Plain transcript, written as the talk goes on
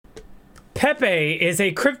PEPE is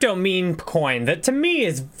a crypto meme coin that to me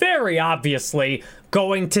is very obviously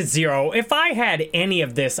going to zero. If I had any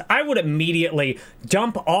of this, I would immediately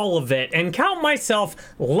dump all of it and count myself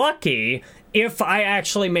lucky if I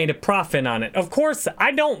actually made a profit on it. Of course, I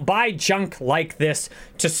don't buy junk like this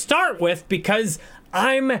to start with because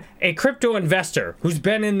I'm a crypto investor who's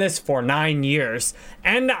been in this for 9 years,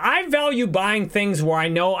 and I value buying things where I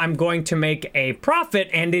know I'm going to make a profit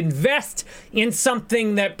and invest in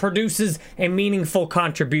something that produces a meaningful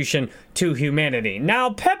contribution to humanity.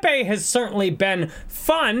 Now, PEPE has certainly been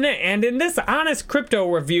fun, and in this Honest Crypto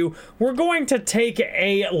review, we're going to take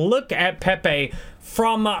a look at PEPE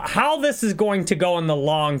from how this is going to go in the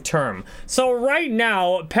long term. So right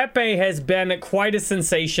now, PEPE has been quite a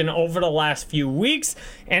sensation over the last few weeks,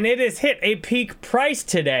 and it has hit a peak price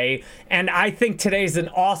today, and I think today's an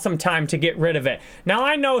awesome time to get rid of it. Now,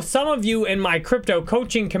 I know some of you in my crypto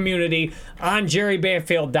coaching community on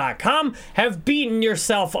jerrybanfield.com have beaten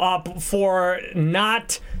yourself up for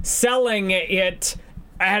not selling it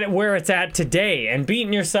at where it's at today and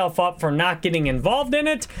beating yourself up for not getting involved in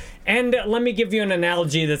it. And let me give you an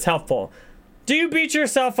analogy that's helpful. Do you beat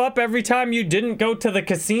yourself up every time you didn't go to the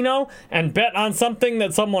casino and bet on something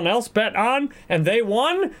that someone else bet on and they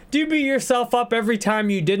won? Do you beat yourself up every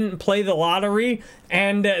time you didn't play the lottery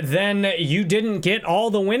and then you didn't get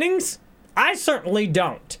all the winnings? I certainly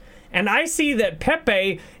don't. And I see that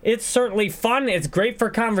PEPE, it's certainly fun, it's great for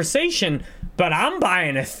conversation, but I'm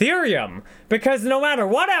buying Ethereum because no matter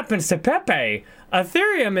what happens to PEPE,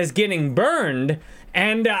 Ethereum is getting burned.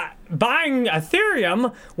 And buying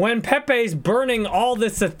Ethereum when PEPE's burning all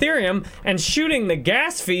this Ethereum and shooting the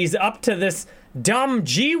gas fees up to this dumb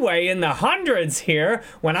G-way in the hundreds here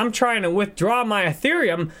when I'm trying to withdraw my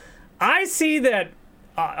Ethereum, I see that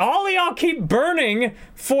all of y'all keep burning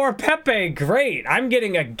for PEPE. Great. I'm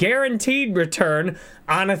getting a guaranteed return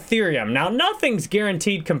on Ethereum. Now, nothing's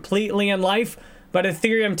guaranteed completely in life, but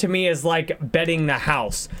Ethereum to me is like betting the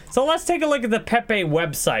house. So let's take a look at the PEPE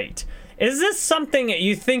website. Is this something that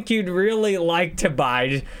you think you'd really like to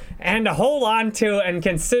buy and hold on to and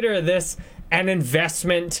consider this an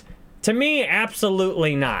investment? To me,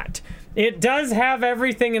 absolutely not. It does have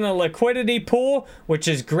everything in a liquidity pool, which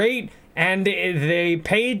is great, and they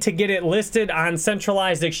paid to get it listed on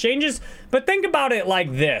centralized exchanges. But think about it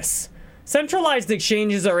like this. Centralized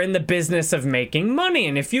exchanges are in the business of making money,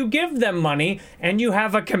 and if you give them money and you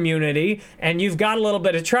have a community and you've got a little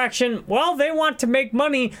bit of traction, well, they want to make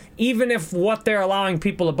money even if what they're allowing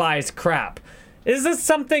people to buy is crap. Is this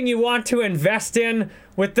something you want to invest in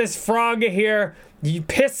with this frog here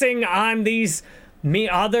pissing on these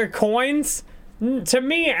other coins? To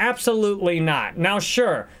me, absolutely not. Now,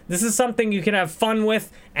 sure, this is something you can have fun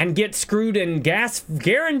with and get screwed in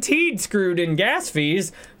guaranteed screwed in gas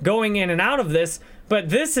fees going in and out of this, but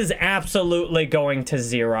this is absolutely going to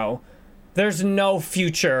zero. There's no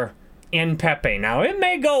future in PEPE. Now, it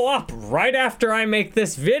may go up right after I make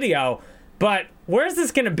this video, but where's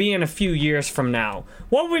this going to be in a few years from now?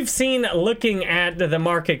 What we've seen looking at the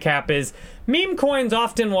market cap is meme coins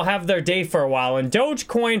often will have their day for a while, and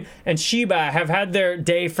Dogecoin and Shiba have had their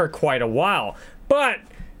day for quite a while. But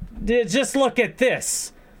just look at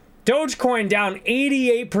this. Dogecoin down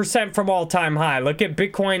 88% from all-time high. Look at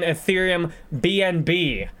Bitcoin, Ethereum,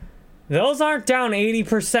 BNB. Those aren't down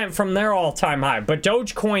 80% from their all-time high, but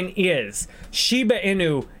Dogecoin is. Shiba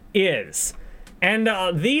Inu is. And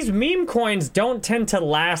these meme coins don't tend to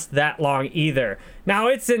last that long either. Now,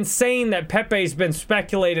 it's insane that PEPE's been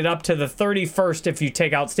speculated up to the 31st, if you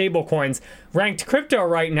take out stablecoins, ranked crypto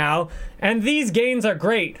right now, and these gains are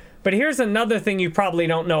great. But here's another thing you probably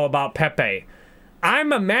don't know about PEPE.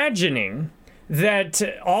 I'm imagining that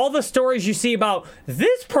all the stories you see about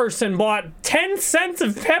this person bought 10 cents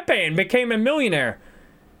of PEPE and became a millionaire.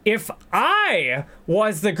 If I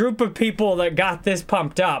was the group of people that got this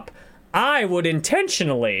pumped up, I would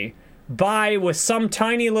intentionally buy with some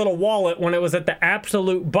tiny little wallet when it was at the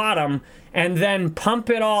absolute bottom and then pump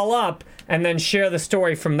it all up and then share the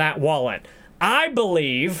story from that wallet. I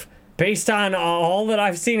believe, based on all that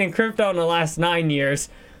I've seen in crypto in the last 9 years,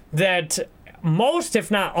 that most,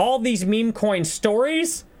 if not all, these meme coin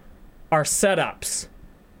stories are setups.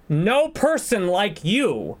 No person like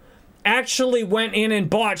you actually went in and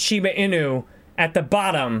bought Shiba Inu at the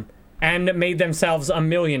bottom and made themselves a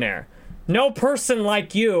millionaire. No person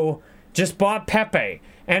like you just bought PEPE.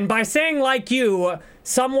 And by saying like you,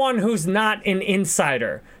 someone who's not an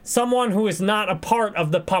insider, someone who is not a part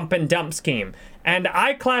of the pump and dump scheme. And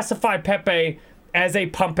I classify PEPE as a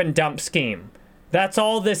pump and dump scheme. That's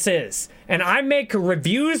all this is. And I make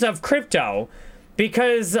reviews of crypto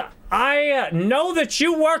because I know that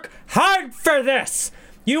you work hard for this.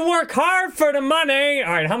 You work hard for the money.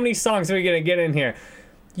 All right, how many songs are we going to get in here?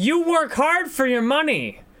 You work hard for your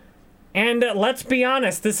money. And let's be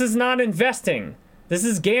honest, this is not investing. This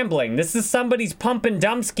is gambling. This is somebody's pump and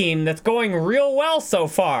dump scheme that's going real well so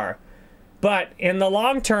far. But in the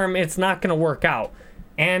long term, it's not going to work out.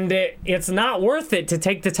 And it's not worth it to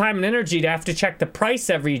take the time and energy to have to check the price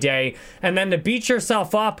every day and then to beat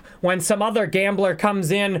yourself up when some other gambler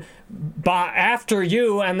comes in after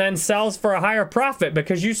you and then sells for a higher profit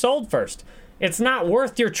because you sold first. It's not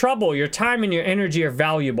worth your trouble. Your time and your energy are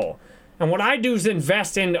valuable. And what I do is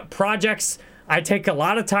invest in projects. I take a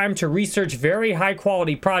lot of time to research very high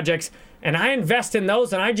quality projects, and I invest in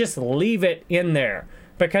those and I just leave it in there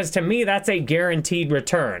because to me that's a guaranteed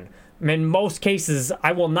return. In most cases,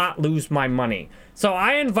 I will not lose my money. So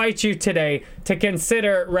I invite you today to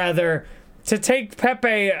consider rather to take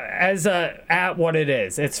PEPE as at what it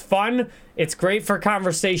is. It's fun. It's great for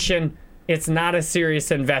conversation. It's not a serious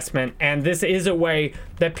investment, and this is a way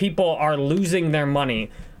that people are losing their money.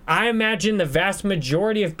 I imagine the vast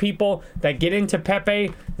majority of people that get into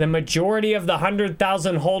PEPE, the majority of the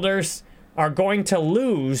 100,000 holders are going to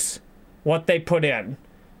lose what they put in.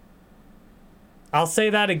 I'll say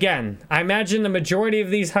that again. I imagine the majority of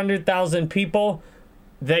these 100,000 people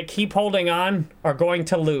that keep holding on are going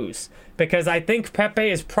to lose because I think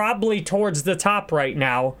PEPE is probably towards the top right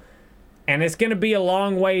now and it's going to be a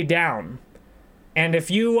long way down. And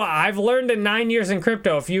I've learned in 9 years in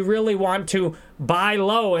crypto, if you really want to buy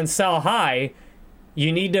low and sell high,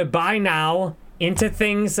 you need to buy now into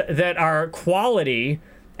things that are quality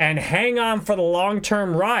and hang on for the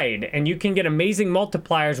long-term ride. And you can get amazing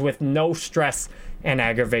multipliers with no stress and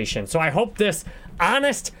aggravation. So I hope this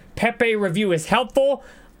honest PEPE review is helpful.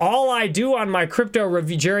 All I do on my crypto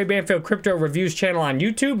review, Jerry Banfield Crypto Reviews channel on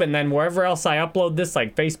YouTube, and then wherever else I upload this,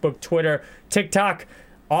 like Facebook, Twitter, TikTok,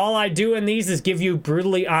 all I do in these is give you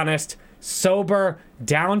brutally honest, sober,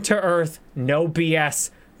 down-to-earth, no BS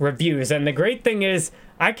reviews. And the great thing is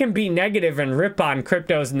I can be negative and rip on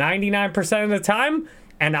cryptos 99% of the time,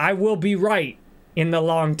 and I will be right in the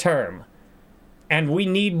long term. And we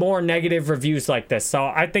need more negative reviews like this. So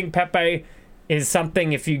I think PEPE is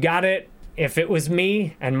something, if you got it, if it was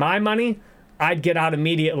me and my money, I'd get out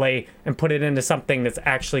immediately and put it into something that's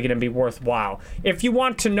actually going to be worthwhile. If you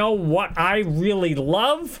want to know what I really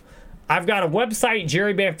love, I've got a website,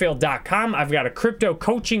 jerrybanfield.com. I've got a crypto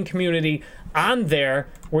coaching community on there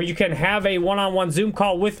where you can have a one-on-one Zoom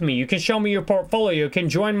call with me. You can show me your portfolio. You can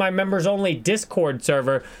join my members-only Discord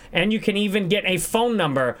server, and you can even get a phone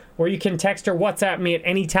number where you can text or WhatsApp me at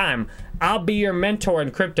any time. I'll be your mentor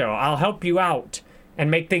in crypto. I'll help you out and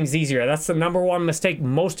make things easier. That's the number one mistake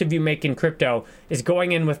most of you make in crypto, is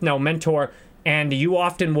going in with no mentor, and you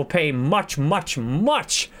often will pay much, much,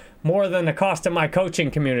 much more than the cost of my coaching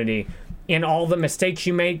community in all the mistakes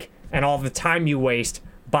you make and all the time you waste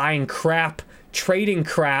buying crap, trading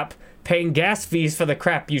crap, paying gas fees for the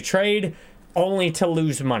crap you trade, only to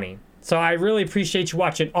lose money. So I really appreciate you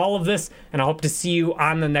watching all of this, and I hope to see you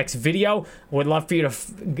on the next video. I would love for you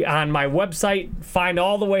to, on my website, find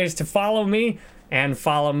all the ways to follow me, and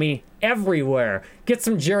follow me everywhere. Get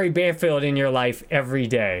some Jerry Banfield in your life every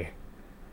day.